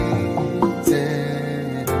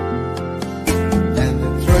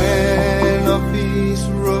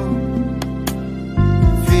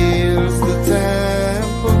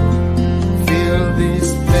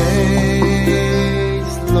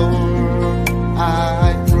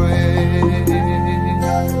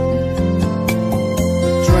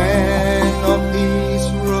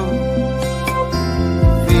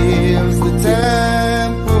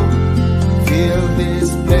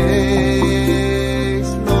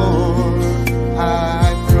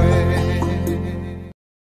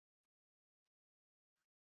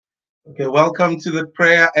Okay, welcome to the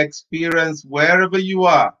prayer experience wherever you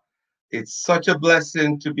are. It's such a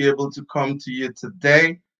blessing to be able to come to you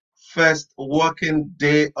today. First working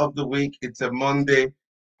day of the week. It's a Monday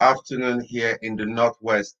afternoon here in the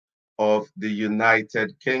northwest of the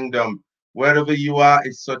United Kingdom. Wherever you are,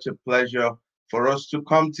 it's such a pleasure for us to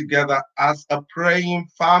come together as a praying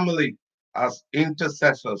family, as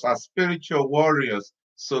intercessors, as spiritual warriors,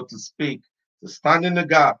 so to speak, to stand in the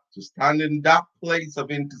gap, to stand in that place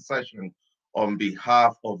of intercession on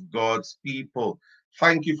behalf of God's people.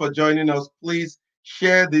 Thank you for joining us. Please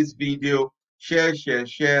share this video. Share, share,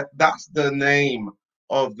 share. That's the name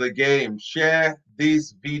of the game. Share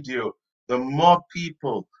this video. The more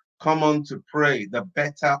people come on to pray, the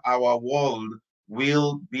better our world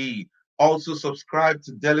will be. Also, subscribe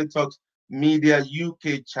to Daily Talks Media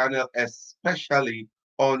UK channel, especially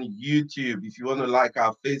on YouTube. If you want to like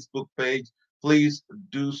our Facebook page, please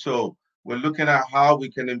do so. We're looking at how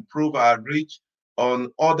we can improve our reach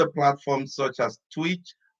on other platforms such as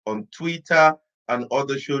Twitch, on Twitter, and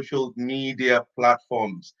other social media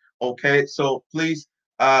platforms. Okay, so please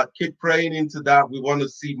keep praying into that. We want to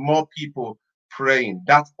see more people praying.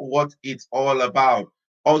 That's what it's all about.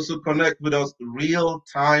 Also, connect with us real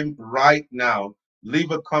time right now.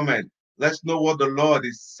 Leave a comment. Let's know what the Lord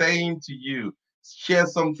is saying to you. Share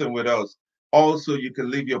something with us. Also, you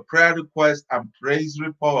can leave your prayer request and praise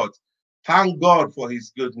report. Thank God for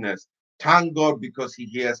his goodness. Thank God because he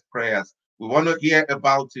hears prayers. We want to hear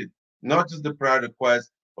about it, not just the prayer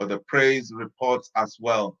request, but the praise reports as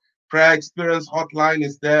well. Prayer Experience Hotline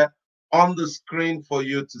is there on the screen for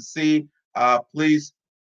you to see. Please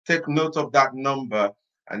take note of that number.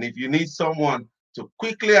 And if you need someone to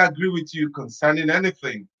quickly agree with you concerning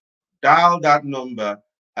anything, dial that number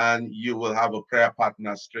and you will have a prayer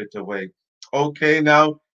partner straight away. Okay,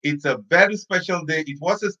 now it's a very special day. It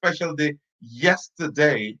was a special day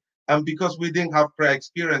yesterday. And because we didn't have prayer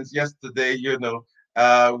experience yesterday,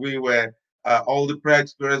 we were, all the prayer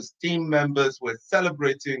experience team members were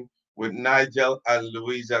celebrating with Nigel and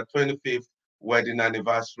Louisa 25th wedding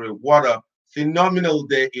anniversary. What a phenomenal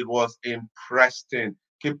day it was in Preston.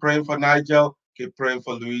 Keep praying for Nigel, keep praying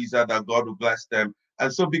for Louisa that God will bless them.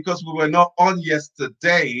 And so, because we were not on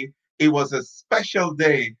yesterday, it was a special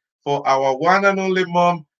day for our one and only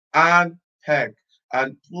mom, Anne Peck.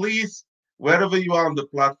 And please, wherever you are on the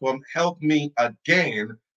platform, help me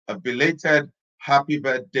again, a belated happy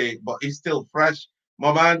birthday, but it's still fresh.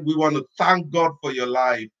 Mom Anne, we want to thank God for your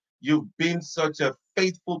life. You've been such a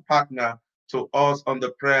faithful partner to us on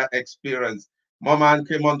the prayer experience. Mom Anne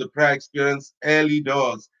came on the prayer experience early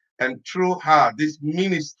doors, and through her, this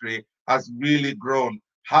ministry has really grown.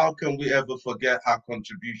 How can we ever forget our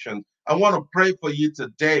contribution? I want to pray for you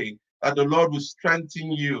today that the Lord will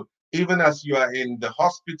strengthen you even as you are in the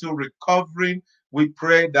hospital recovering. We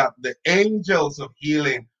pray that the angels of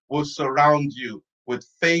healing will surround you with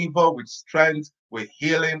favor, with strength, with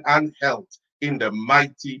healing and health in the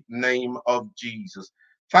mighty name of Jesus.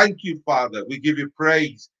 Thank you, Father. We give you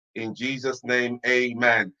praise in Jesus' name.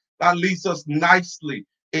 Amen. That leads us nicely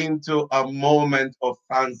into a moment of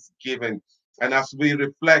thanksgiving. And as we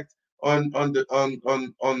reflect on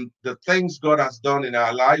the things God has done in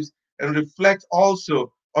our lives, and reflect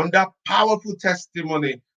also on that powerful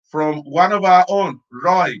testimony from one of our own,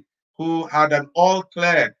 Roy, who had an all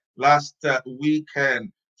clear last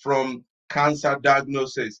weekend from cancer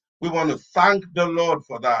diagnosis. We want to thank the Lord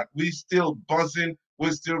for that. We're still buzzing,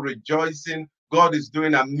 we're still rejoicing. God is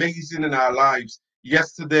doing amazing in our lives.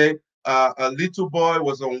 Yesterday, a little boy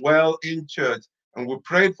was unwell in church, and we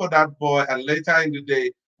prayed for that boy. And later in the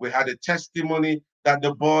day, we had a testimony that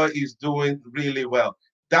the boy is doing really well.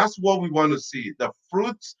 That's what we want to see, the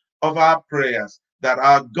fruits of our prayers, that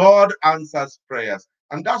our God answers prayers.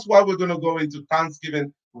 And that's why we're going to go into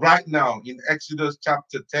Thanksgiving right now in Exodus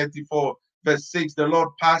chapter 34, verse 6. The Lord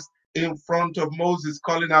passed in front of Moses,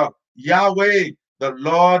 calling out, Yahweh, the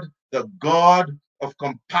Lord, the God of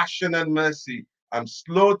compassion and mercy, and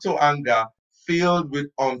slow to anger, filled with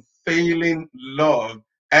unfailing love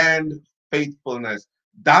and faithfulness.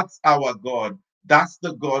 That's our God. That's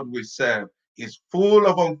the God we serve. He's full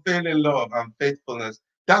of unfailing love and faithfulness.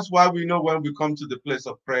 That's why we know when we come to the place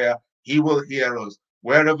of prayer, he will hear us.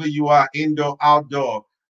 Wherever you are, indoor, outdoor,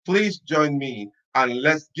 please join me and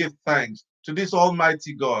let's give thanks to this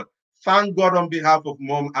Almighty God. Thank God on behalf of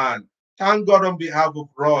Mom Ann. Thank God on behalf of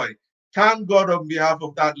Roy. Thank God on behalf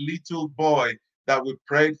of that little boy that we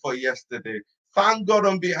prayed for yesterday. Thank God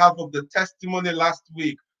on behalf of the testimony last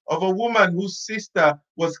week of a woman whose sister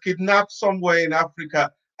was kidnapped somewhere in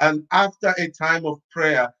Africa. And after a time of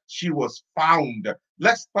prayer, she was found.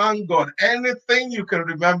 Let's thank God. Anything you can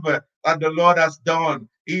remember that the Lord has done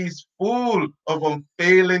He is full of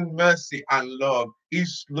unfailing mercy and love.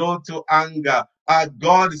 He's slow to anger. Our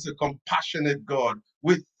God is a compassionate God.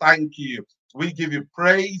 We thank you. We give you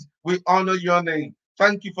praise. We honor your name.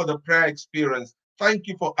 Thank you for the prayer experience. Thank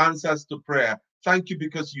you for answers to prayer. Thank you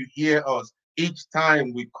because you hear us each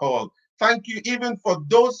time we call. Thank you even for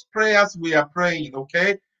those prayers we are praying,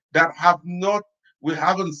 okay, that we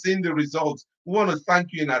haven't seen the results. We want to thank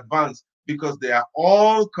you in advance because they are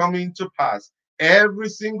all coming to pass. Every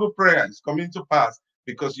single prayer is coming to pass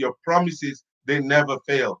because your promises, they never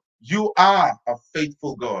fail. You are a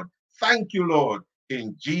faithful God. Thank you, Lord.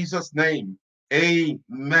 In Jesus' name,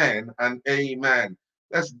 amen and amen.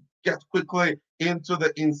 Let's get quickly into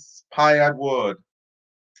the inspired word.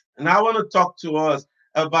 And I want to talk to us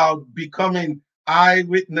about becoming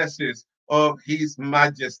eyewitnesses of his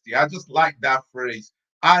majesty. I just like that phrase,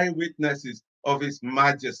 eyewitnesses of his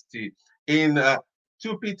majesty. In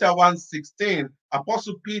 2 Peter 1:16,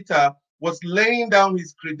 Apostle Peter was laying down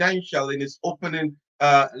his credential in his opening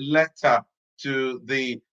letter to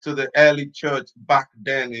the early church back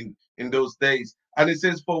then in those days. And it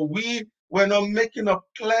says, for we were not making up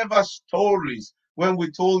clever stories when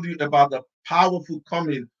we told you about the powerful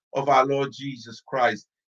coming of our Lord Jesus Christ.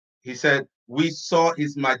 He said, we saw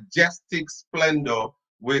his majestic splendor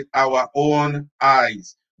with our own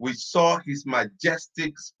eyes. We saw his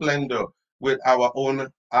majestic splendor with our own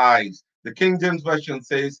eyes. The King James Version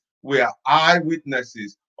says, we are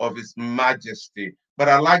eyewitnesses of his majesty. But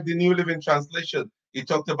I like the New Living Translation. It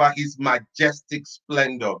talked about his majestic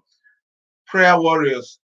splendor. Prayer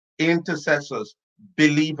warriors, intercessors,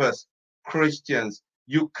 believers, Christians,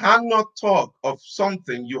 you cannot talk of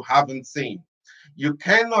something you haven't seen. You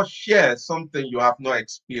cannot share something you have not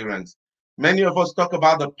experienced. Many of us talk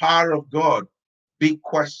about the power of God. Big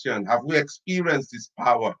question. Have we experienced his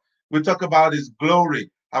power? We talk about his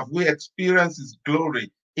glory. Have we experienced his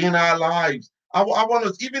glory in our lives? I want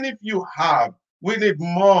us, even if you have, we need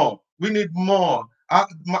more. We need more.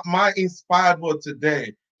 My inspired word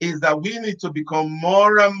today is that we need to become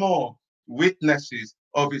more and more witnesses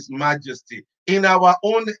of his majesty in our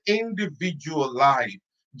own individual life.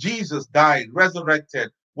 Jesus died, resurrected,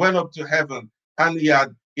 went up to heaven, and he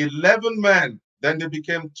had 11 men. Then they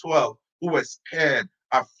became 12 who were scared,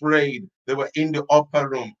 afraid. They were in the upper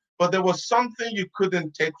room. But there was something you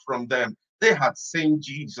couldn't take from them. They had seen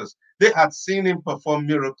Jesus. They had seen him perform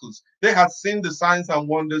miracles. They had seen the signs and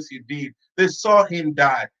wonders he did. They saw him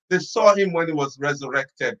die. They saw him when he was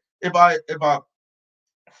resurrected. About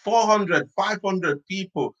 400, 500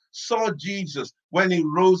 people saw Jesus when he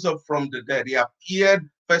rose up from the dead. He appeared,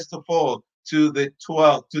 first of all, to the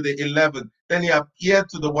 12, to the 11. Then he appeared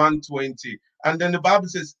to the 120. And then the Bible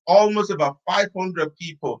says almost about 500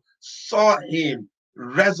 people saw him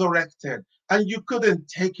resurrected. And you couldn't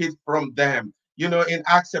take it from them. You know, in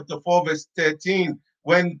Acts chapter 4, verse 13,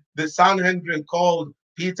 when the Sanhedrin called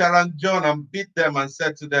Peter and John and beat them and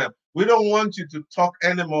said to them, we don't want you to talk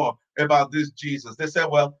anymore about this Jesus. They said,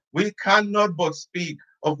 well, we cannot but speak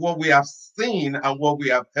of what we have seen and what we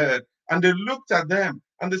have heard. And they looked at them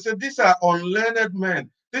and they said, these are unlearned men.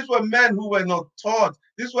 These were men who were not taught.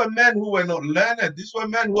 These were men who were not learned. These were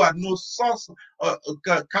men who had no source,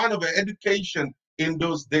 kind of an education in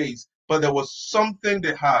those days. But there was something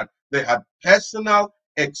they had. They had personal,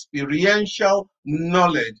 experiential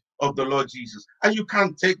knowledge of the Lord Jesus. And you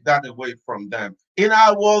can't take that away from them. In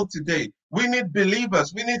our world today, we need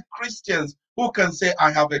believers, we need Christians who can say,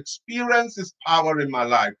 I have experienced his power in my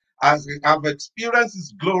life. I've experienced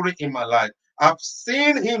his glory in my life. I've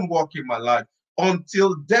seen him walk in my life.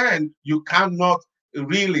 Until then, you cannot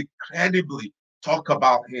really credibly talk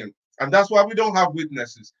about him. And that's why we don't have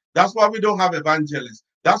witnesses. That's why we don't have evangelists.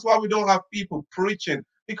 That's why we don't have people preaching,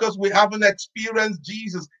 because we haven't experienced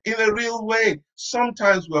Jesus in a real way.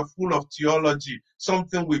 Sometimes we're full of theology,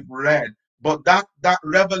 something we've read, but that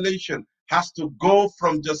revelation has to go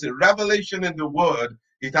from just a revelation in the word.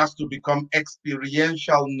 It has to become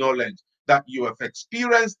experiential knowledge, that you have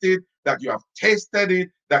experienced it, that you have tasted it,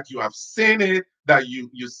 that you have seen it, that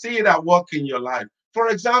you see it at work in your life. For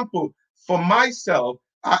example, for myself,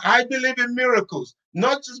 I believe in miracles,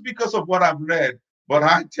 not just because of what I've read, but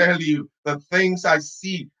I tell you, the things I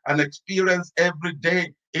see and experience every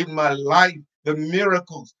day in my life, the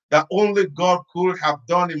miracles that only God could have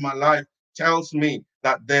done in my life, tells me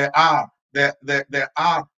that there are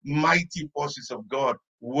mighty forces of God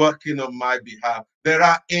working on my behalf. There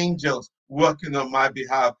are angels working on my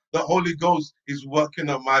behalf. The Holy Ghost is working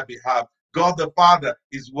on my behalf. God the Father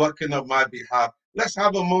is working on my behalf. Let's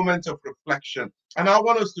have a moment of reflection. And I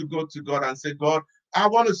want us to go to God and say, God, I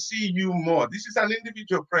want to see you more. This is an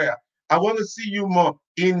individual prayer. I want to see you more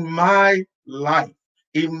in my life.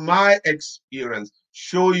 in my experience.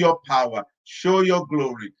 Show your power, show your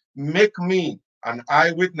glory. Make me an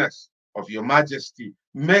eyewitness of your majesty.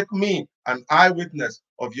 Make me an eyewitness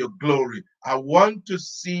of your glory. I want to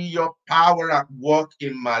see your power at work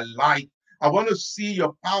in my life. I want to see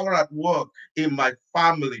your power at work in my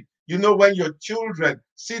family. You know, when your children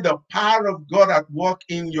see the power of God at work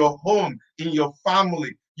in your home, in your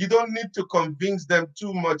family, you don't need to convince them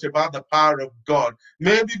too much about the power of God.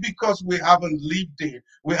 Maybe because we haven't lived it,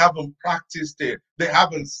 we haven't practiced it, they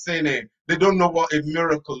haven't seen it, they don't know what a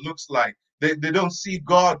miracle looks like. They don't see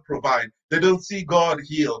God provide. They don't see God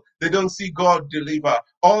heal. They don't see God deliver.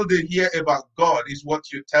 All they hear about God is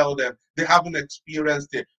what you tell them. They haven't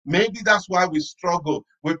experienced it. Maybe that's why we struggle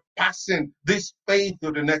with passing this faith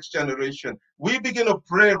to the next generation. We begin to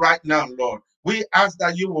pray right now, Lord. We ask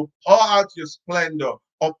that you will pour out your splendor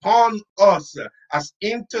upon us as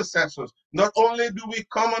intercessors. Not only do we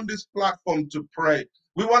come on this platform to pray,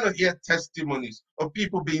 we want to hear testimonies of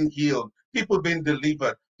people being healed, people being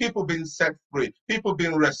delivered, people being set free, people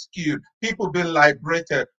being rescued, people being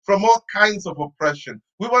liberated from all kinds of oppression.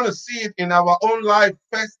 We want to see it in our own life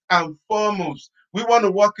first and foremost. We want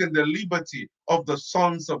to walk in the liberty of the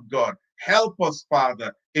sons of God. Help us,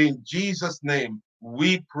 Father. In Jesus' name,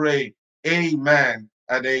 we pray. Amen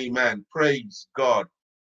and amen. Praise God.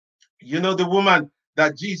 You know, the woman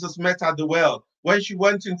that Jesus met at the well, when she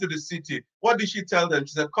went into the city, what did she tell them?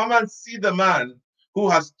 She said, come and see the man who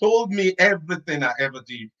has told me everything I ever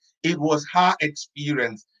did. It was her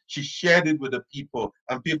experience. She shared it with the people,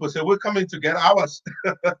 and people said, we're coming to get ours.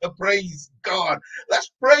 Praise God.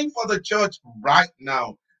 Let's pray for the church right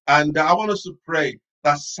now. And I want us to pray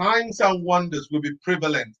that signs and wonders will be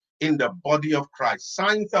prevalent in the body of Christ.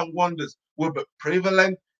 Signs and wonders will be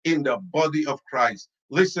prevalent in the body of Christ.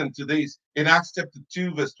 Listen to this in Acts chapter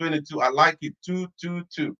 2, verse 22. I like it.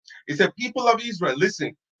 2:22. It said, people of Israel,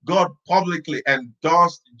 listen, God publicly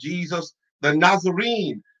endorsed Jesus the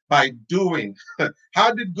Nazarene by doing.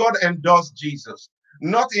 How did God endorse Jesus?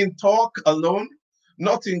 Not in talk alone,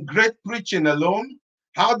 not in great preaching alone.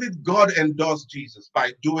 How did God endorse Jesus?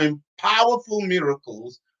 By doing powerful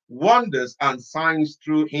miracles, wonders, and signs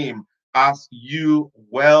through him, as you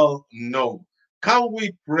well know. Can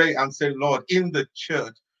we pray and say, Lord, in the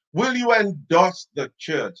church, will you endorse the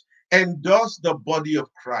church, endorse the body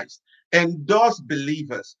of Christ, endorse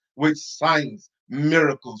believers with signs,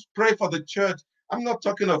 miracles? Pray for the church. I'm not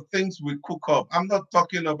talking of things we cook up. I'm not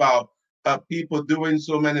talking about people doing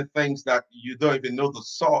so many things that you don't even know the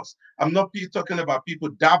source. I'm not talking about people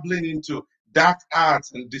dabbling into dark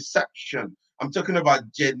arts and deception. I'm talking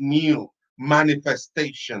about genuine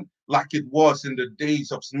manifestation, like it was in the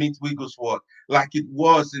days of Smith Wigglesworth, like it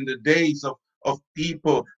was in the days of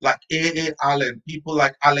people like A.A. Allen, people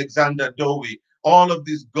like Alexander Dowie, all of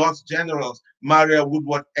these God's generals, Maria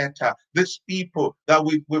Woodworth Etta, these people that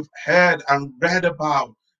we've heard and read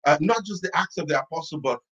about, not just the Acts of the Apostle,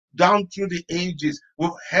 but down through the ages, we've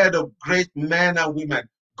heard of great men and women,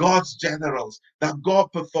 God's generals, that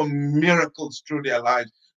God performed miracles through their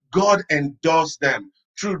lives. God endorsed them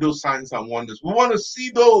through those signs and wonders. We want to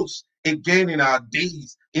see those again in our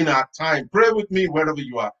days, in our time. Pray with me wherever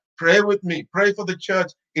you are. Pray with me. Pray for the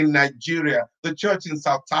church in Nigeria, the church in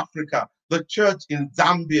South Africa, the church in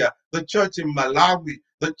Zambia, the church in Malawi,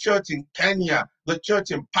 the church in Kenya, the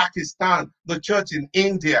church in Pakistan, the church in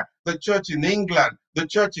India, the church in England, the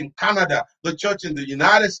church in Canada, the church in the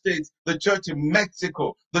United States, the church in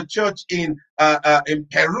Mexico, the church in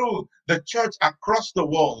Peru, the church across the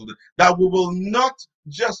world, that we will not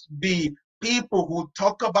just be people who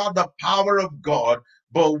talk about the power of God,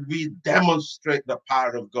 but we demonstrate the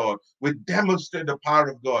power of God. We demonstrate the power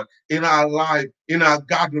of God in our life, in our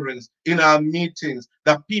gatherings, in our meetings,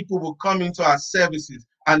 that people will come into our services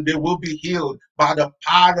and they will be healed by the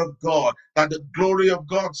power of God, that the glory of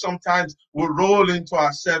God sometimes will roll into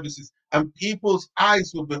our services and people's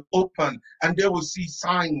eyes will be open and they will see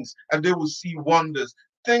signs and they will see wonders.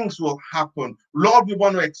 Things will happen. Lord, we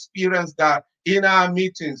want to experience that in our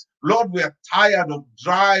meetings. Lord, we are tired of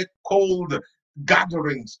dry, cold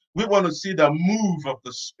gatherings. We want to see the move of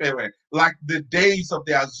the Spirit, like the days of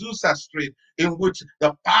the Azusa Street, in which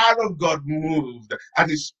the power of God moved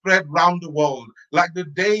and it spread round the world, like the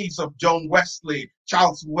days of John Wesley,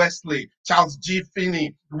 Charles G.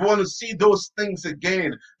 Finney. We want to see those things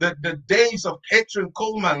again. The days of Kathryn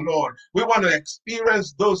Coleman, Lord. We want to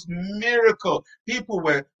experience those miracles. People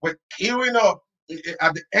were queuing up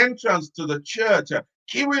at the entrance to the church,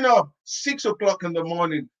 queuing up, 6 o'clock in the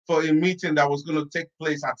morning for a meeting that was going to take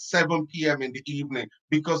place at 7 p.m. in the evening,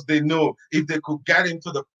 because they know if they could get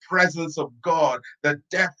into the presence of God, the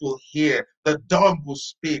deaf will hear, the dumb will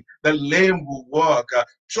speak, the lame will walk,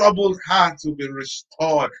 troubled hearts will be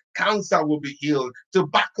restored, cancer will be healed,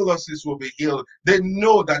 tuberculosis will be healed. They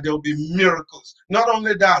know that there will be miracles. Not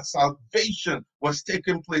only that, salvation was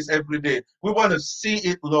taking place every day. We want to see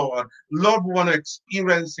it, Lord. Lord, we want to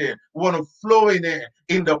experience it. We want to flow in it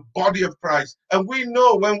in the body of Christ. And we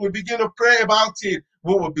know when we begin to pray about it,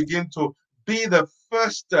 we will begin to be the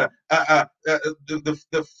first the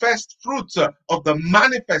first fruits of the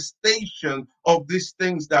manifestation of these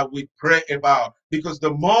things that we pray about. Because the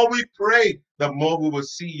more we pray, the more we will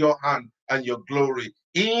see your hand and your glory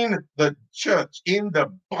in the church, in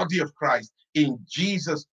the body of Christ. In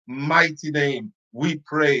Jesus' mighty name, we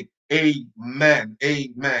pray. Amen.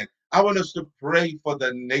 Amen. I want us to pray for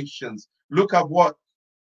the nations. Look at what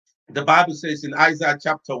the Bible says in Isaiah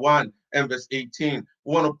chapter 1 and verse 18.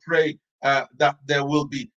 We want to pray that there will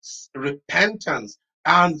be repentance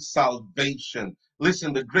and salvation.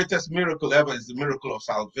 Listen, the greatest miracle ever is the miracle of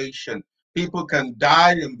salvation. People can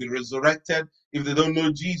die and be resurrected if they don't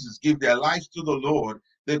know Jesus, give their lives to the Lord.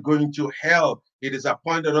 They're going to hell. It is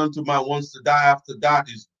appointed unto man once to die. After that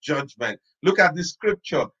is judgment. Look at this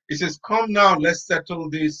scripture. It says, come now, let's settle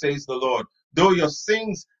this, says the Lord. Though your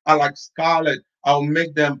sins are like scarlet, I'll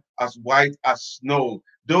make them as white as snow.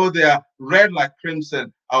 Though they are red like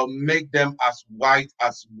crimson, I'll make them as white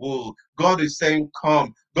as wool. God is saying,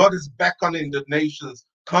 come. God is beckoning the nations.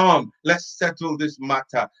 Come, let's settle this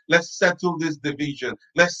matter. Let's settle this division.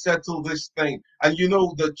 Let's settle this thing. And you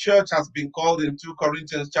know, the church has been called in 2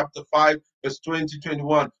 Corinthians chapter 5, verse 20,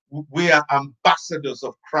 21. We are ambassadors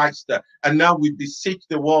of Christ. And now we beseech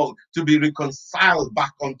the world to be reconciled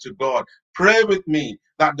back unto God. Pray with me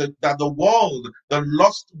that the world, the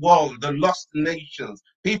lost nations,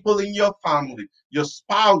 people in your family, your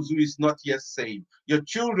spouse who is not yet saved, your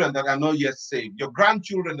children that are not yet saved, your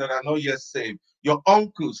grandchildren that are not yet saved, your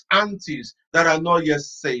uncles, aunties that are not yet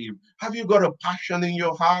saved. Have you got a passion in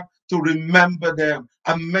your heart to remember them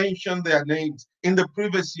and mention their names in the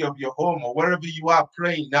privacy of your home or wherever you are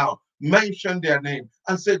praying now? Mention their name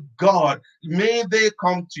and say, God, may they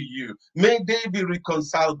come to you. May they be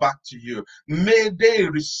reconciled back to you. May they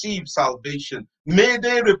receive salvation. May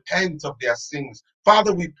they repent of their sins.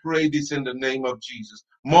 Father, we pray this in the name of Jesus.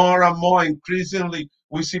 More and more increasingly,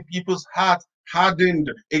 we see people's hearts hardened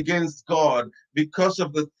against God because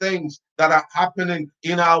of the things that are happening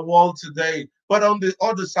in our world today. But on the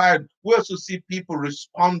other side, we also see people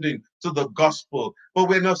responding to the gospel, but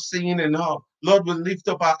we're not seeing enough. Lord, we lift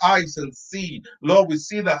up our eyes and see. Lord, we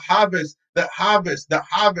see the harvest, the harvest, the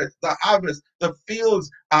harvest, the harvest. The fields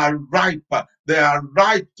are ripe. They are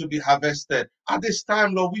ripe to be harvested. At this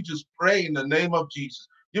time, Lord, we just pray in the name of Jesus.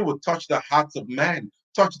 You will touch the hearts of men,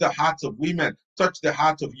 touch the hearts of women, touch the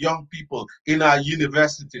hearts of young people in our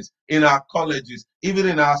universities, in our colleges, even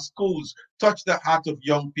in our schools. Touch the heart of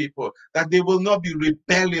young people, that they will not be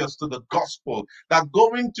rebellious to the gospel, that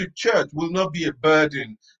going to church will not be a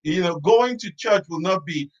burden. You know, going to church will not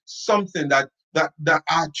be something that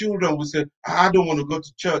our children will say, I don't want to go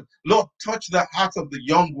to church. Lord, touch the heart of the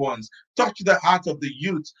young ones, touch the heart of the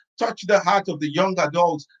youth, touch the heart of the young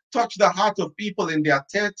adults, touch the heart of people in their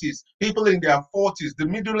 30s, people in their 40s, the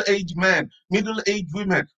middle-aged men, middle-aged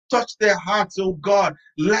women. Touch their hearts, oh God.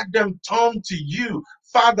 Let them turn to you.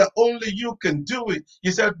 Father, only you can do it.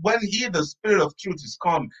 You said, when he, the Spirit of truth, is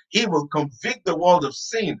come, he will convict the world of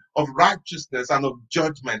sin, of righteousness, and of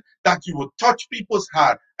judgment. That you will touch people's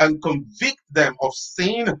heart and convict them of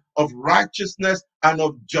sin, of righteousness, and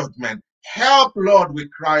of judgment. Help, Lord, we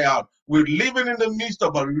cry out. We're living in the midst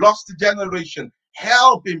of a lost generation.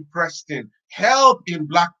 Help in Preston, help in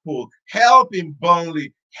Blackpool, help in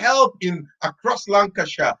Burnley, help in across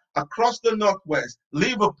Lancashire, across the Northwest,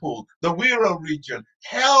 Liverpool, the Wirral region.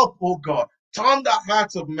 Help, oh God. Turn the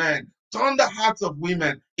hearts of men, turn the hearts of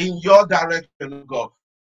women in your direction, oh God.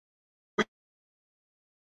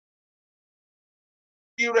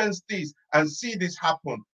 Experience this and see this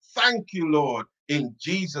happen. Thank you, Lord, in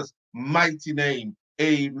Jesus' mighty name.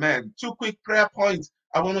 Amen. Two quick prayer points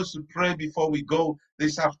I want us to pray before we go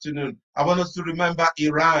this afternoon. I want us to remember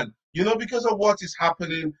Iran. You know, because of what is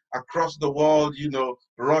happening across the world, you know,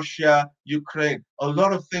 Russia, Ukraine, a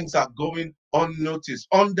lot of things are going unnoticed,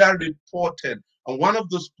 underreported. And one of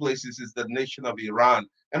those places is the nation of Iran.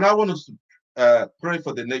 And I want us to pray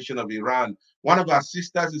for the nation of Iran. One of our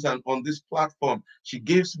sisters is on this platform. She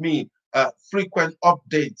gives me frequent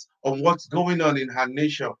updates on what's going on in her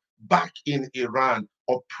nation back in Iran.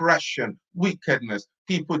 Oppression, wickedness,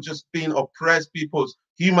 people just being oppressed, people's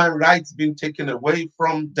human rights being taken away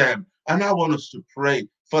from them. And I want us to pray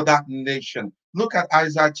for that nation. Look at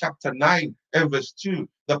Isaiah chapter 9 and verse 2.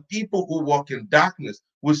 The people who walk in darkness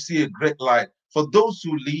will see a great light. For those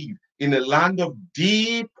who live in a land of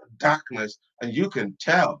deep darkness, and you can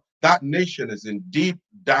tell that nation is in deep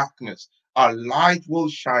darkness, a light will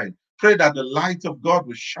shine. Pray that the light of God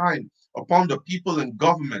will shine upon the people in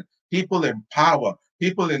government, people in power,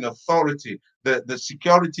 people in authority, the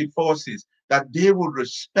security forces, that they will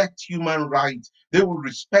respect human rights. They will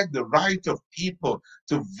respect the right of people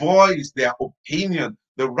to voice their opinion,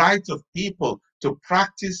 the right of people to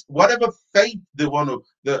practice whatever faith they want to,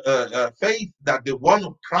 the faith that they want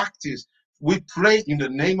to practice. We pray in the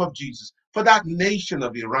name of Jesus for that nation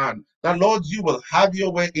of Iran, that Lord, you will have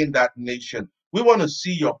your way in that nation. We want to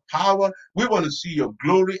see your power. We want to see your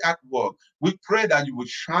glory at work. We pray that you will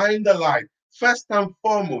shine the light, first and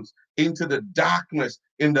foremost, into the darkness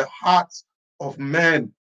in the hearts of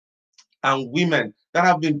men and women that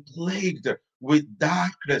have been plagued with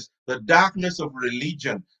darkness, the darkness of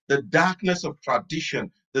religion, the darkness of tradition,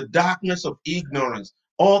 the darkness of ignorance,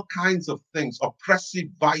 all kinds of things, oppressive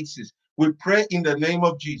vices. We pray in the name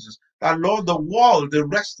of Jesus that, Lord, the world, the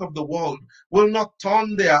rest of the world, will not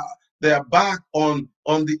turn their back on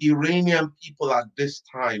the Iranian people at this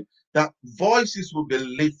time, that voices will be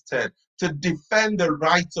lifted to defend the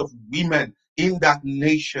rights of women in that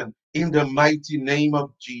nation in the mighty name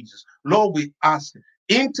of Jesus. Lord, we ask,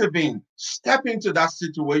 intervene, step into that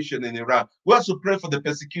situation in Iran. We also pray for the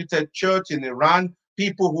persecuted church in Iran,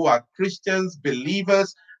 people who are Christians,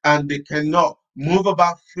 believers, and they cannot move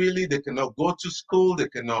about freely. They cannot go to school. They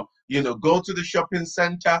cannot, go to the shopping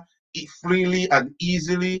center freely and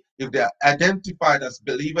easily. If they are identified as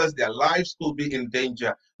believers, their lives will be in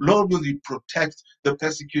danger. Lord, will you protect the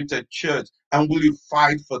persecuted church, and will you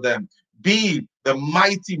fight for them? Be the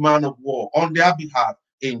mighty man of war on their behalf.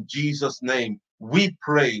 In Jesus' name, we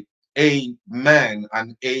pray. Amen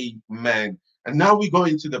and amen. And now we go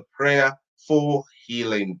into the prayer for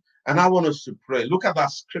healing. And I want us to pray. Look at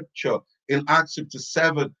that scripture in Acts chapter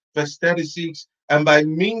 7, verse 36. And by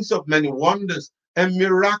means of many wonders and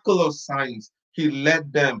miraculous signs, he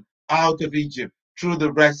led them out of Egypt through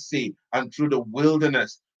the Red Sea and through the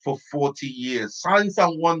wilderness for 40 years. Signs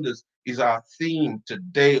and wonders is our theme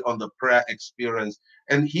today on the prayer experience.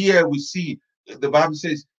 And here we see the Bible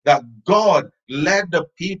says that God led the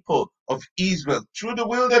people of Israel through the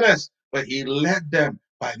wilderness, but he led them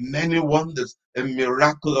by many wonders and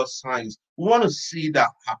miraculous signs. We want to see that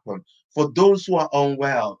happen for those who are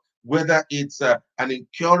unwell, whether it's an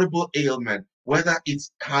incurable ailment, whether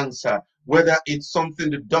it's cancer, whether it's something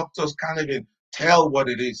the doctors can't even tell what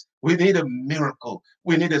it is. We need a miracle.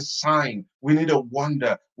 We need a sign. We need a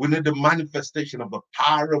wonder. We need the manifestation of the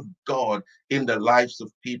power of God in the lives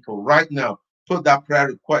of people. Right now, put that prayer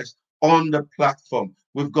request on the platform.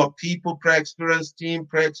 We've got people, prayer experience team,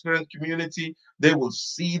 prayer experience community. They will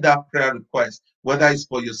see that prayer request, whether it's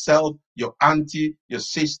for yourself, your auntie, your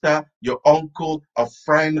sister, your uncle, a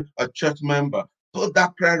friend, a church member. Put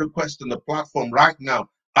that prayer request on the platform right now.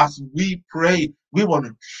 As we pray, we want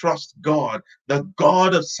to trust God, the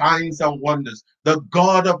God of signs and wonders, the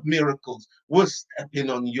God of miracles, will step in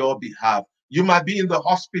on your behalf. You might be in the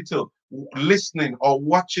hospital listening or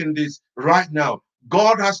watching this right now.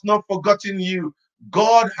 God has not forgotten you.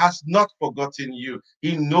 God has not forgotten you.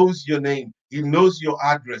 He knows your name. He knows your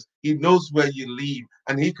address. He knows where you live,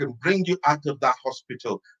 and he can bring you out of that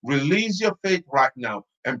hospital. Release your faith right now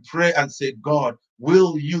and pray and say, God,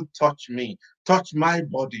 will you touch me? Touch my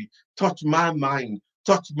body, touch my mind,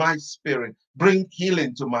 touch my spirit, bring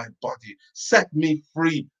healing to my body, set me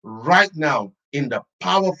free right now in the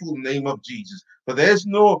powerful name of Jesus. For there's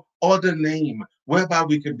no other name whereby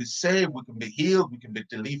we can be saved, we can be healed, we can be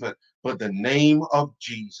delivered, but the name of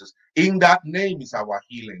Jesus. In that name is our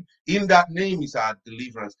healing. In that name is our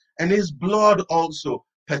deliverance. And his blood also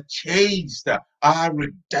purchased our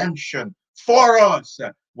redemption for us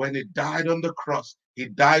when he died on the cross. He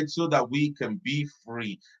died so that we can be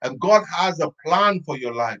free. And God has a plan for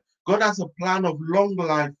your life. God has a plan of long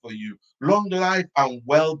life for you, long life and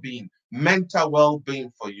well-being, mental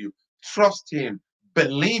well-being for you. Trust him.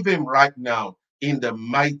 Believe him right now in the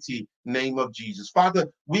mighty name of Jesus. Father,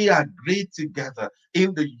 we agree together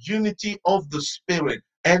in the unity of the Spirit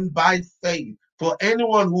and by faith for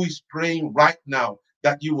anyone who is praying right now,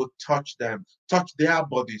 that you will touch them, touch their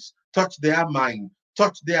bodies, touch their mind,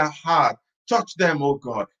 touch their heart, touch them, oh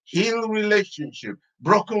God. Heal relationship,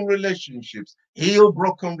 broken relationships, heal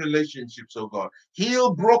broken relationships, oh God.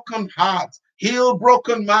 Heal broken hearts, heal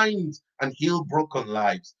broken minds, and heal broken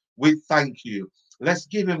lives. We thank you. Let's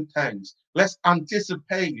give him thanks. Let's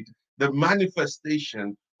anticipate the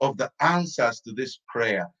manifestation of the answers to this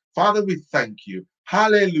prayer. Father, we thank you.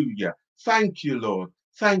 Hallelujah. Thank you, Lord.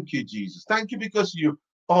 Thank you, Jesus. Thank you because you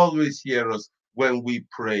always hear us when we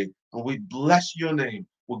pray. And we bless your name.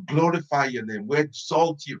 We glorify your name. We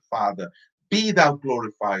exalt you, Father. Be thou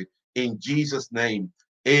glorified in Jesus' name.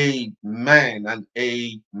 Amen and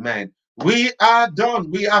amen. We are done.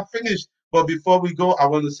 We are finished. But before we go, I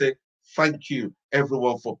want to say thank you,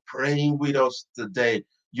 everyone, for praying with us today.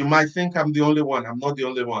 You might think I'm the only one. I'm not the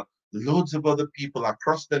only one. Loads of other people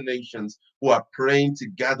across the nations who are praying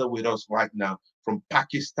together with us right now, from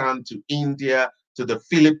Pakistan to India to the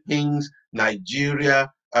Philippines, Nigeria,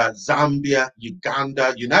 Zambia,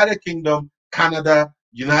 Uganda, United Kingdom, Canada,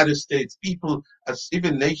 United States. People, as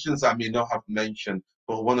even nations I may not have mentioned,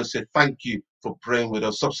 but I want to say thank you for praying with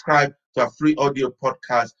us. Subscribe to our free audio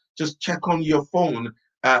podcast. Just check on your phone,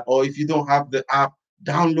 or if you don't have the app,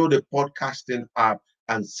 download the podcasting app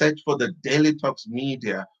and search for the Daily Talks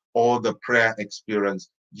Media or the Prayer Experience.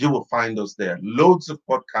 You will find us there. Loads of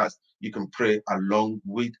podcasts you can pray along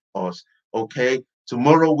with us. Okay,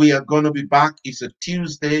 tomorrow we are going to be back. It's a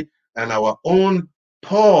Tuesday, and our own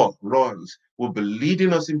Paul Royals will be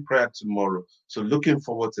leading us in prayer tomorrow. So looking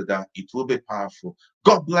forward to that. It will be powerful.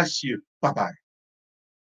 God bless you. Bye-bye.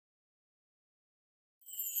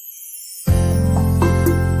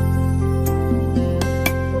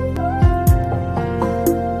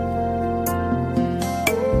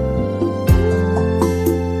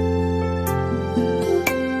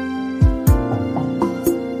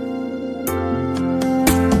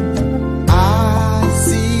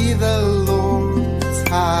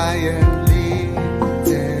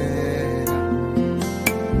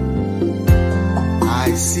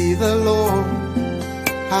 See the Lord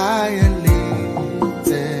high and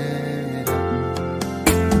lifted up,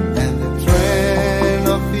 and the train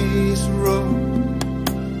of his robe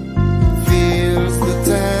fills the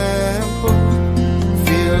temple.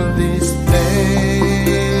 Fill this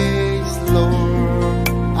place, Lord,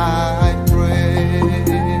 I pray.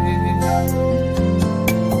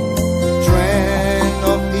 The train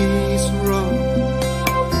of his robe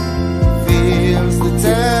fills the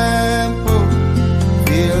temple.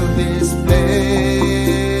 This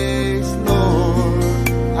place, Lord,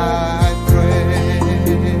 I pray.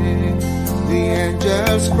 The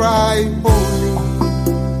angels cry,